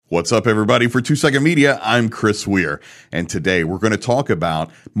What's up, everybody? For 2 Second Media, I'm Chris Weir, and today we're going to talk about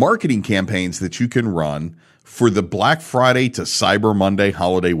marketing campaigns that you can run for the Black Friday to Cyber Monday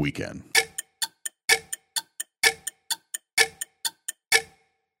holiday weekend.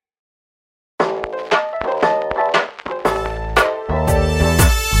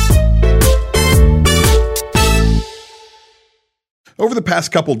 Over the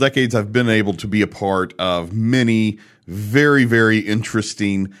past couple decades, I've been able to be a part of many very, very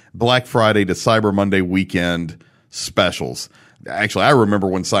interesting Black Friday to Cyber Monday weekend specials. Actually, I remember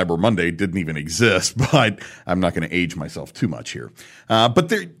when Cyber Monday didn't even exist, but I'm not going to age myself too much here.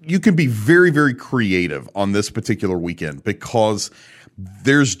 But you can be very, very creative on this particular weekend because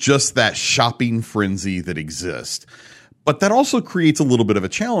there's just that shopping frenzy that exists. But that also creates a little bit of a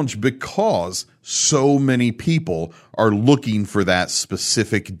challenge because so many people are looking for that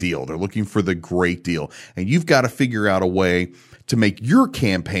specific deal. They're looking for the great deal. And you've got to figure out a way to make your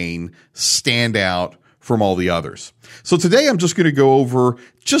campaign stand out from all the others. So today I'm just going to go over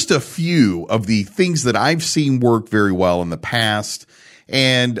just a few of the things that I've seen work very well in the past.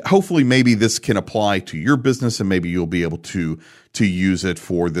 And hopefully maybe this can apply to your business and maybe you'll be able to use it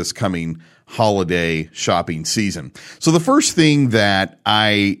for this coming holiday shopping season. So the first thing that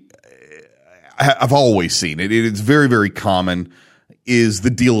I've always seen, it's very, very common, is the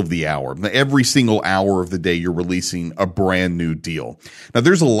deal of the hour. Every single hour of the day, you're releasing a brand new deal. Now,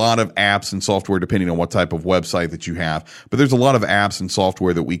 there's a lot of apps and software, depending on what type of website that you have, but there's a lot of apps and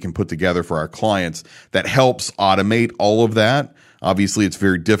software that we can put together for our clients that helps automate all of that. Obviously, it's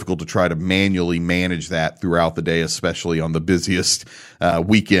very difficult to try to manually manage that throughout the day, especially on the busiest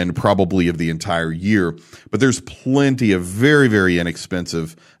weekend probably of the entire year. But there's plenty of very, very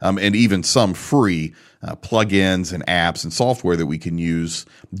inexpensive and even some free plugins and apps and software that we can use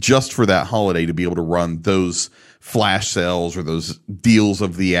just for that holiday to be able to run those flash sales or those deals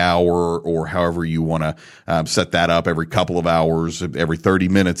of the hour, or however you want to set that up, every couple of hours, every 30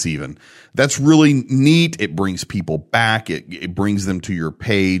 minutes even. That's really neat. It brings people back. It brings them to your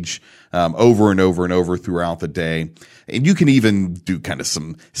page over and over and over throughout the day. And you can even do kind of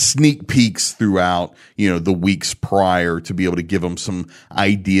some sneak peeks throughout, the weeks prior to be able to give them some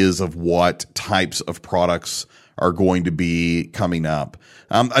ideas of what types of products are going to be coming up.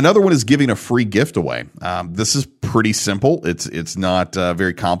 Another one is giving a free gift away. This is pretty simple. It's not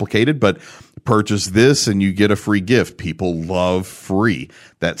very complicated, but purchase this and you get a free gift. People love free.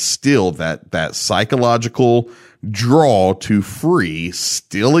 That's still that psychological draw to free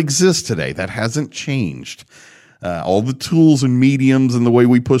still exists today. That hasn't changed. All the tools and mediums and the way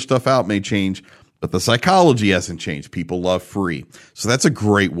we push stuff out may change, but the psychology hasn't changed. People love free. So that's a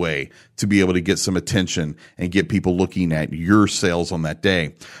great way to be able to get some attention and get people looking at your sales on that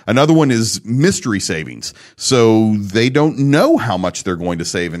day. Another one is mystery savings. So they don't know how much they're going to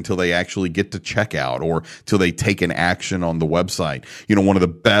save until they actually get to checkout or till they take an action on the website. One of the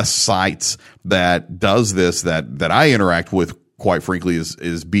best sites that does this that I interact with, quite frankly,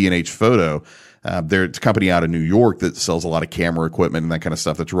 is B&H Photo. It's a company out of New York that sells a lot of camera equipment and that kind of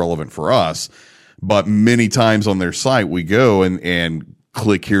stuff that's relevant for us. But many times on their site, we go and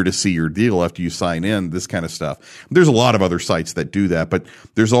click here to see your deal after you sign in, this kind of stuff. There's a lot of other sites that do that, but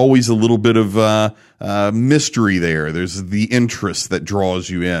there's always a little bit of mystery there. There's the interest that draws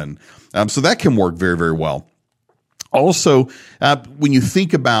you in. So that can work very, very well. Also, when you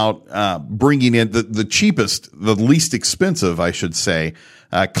think about bringing in the cheapest, the least expensive, I should say,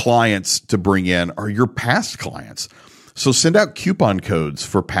 clients to bring in are your past clients. So send out coupon codes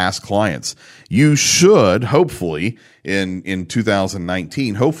for past clients. You should, hopefully, in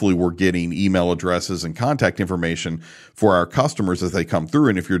 2019, hopefully we're getting email addresses and contact information for our customers as they come through.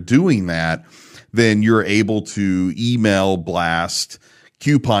 And if you're doing that, then you're able to email blast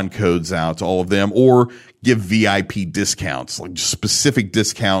coupon codes out to all of them or give VIP discounts, like specific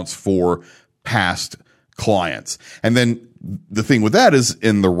discounts for past clients. And then the thing with that is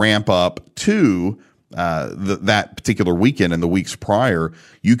in the ramp up to that particular weekend and the weeks prior,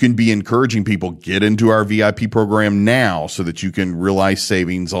 you can be encouraging people, get into our VIP program now so that you can realize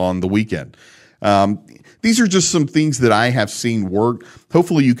savings on the weekend. These are just some things that I have seen work.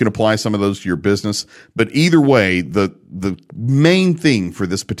 Hopefully you can apply some of those to your business. But either way, the main thing for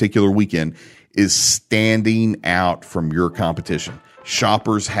this particular weekend is standing out from your competition.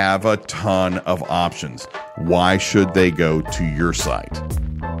 Shoppers have a ton of options. Why should they go to your site?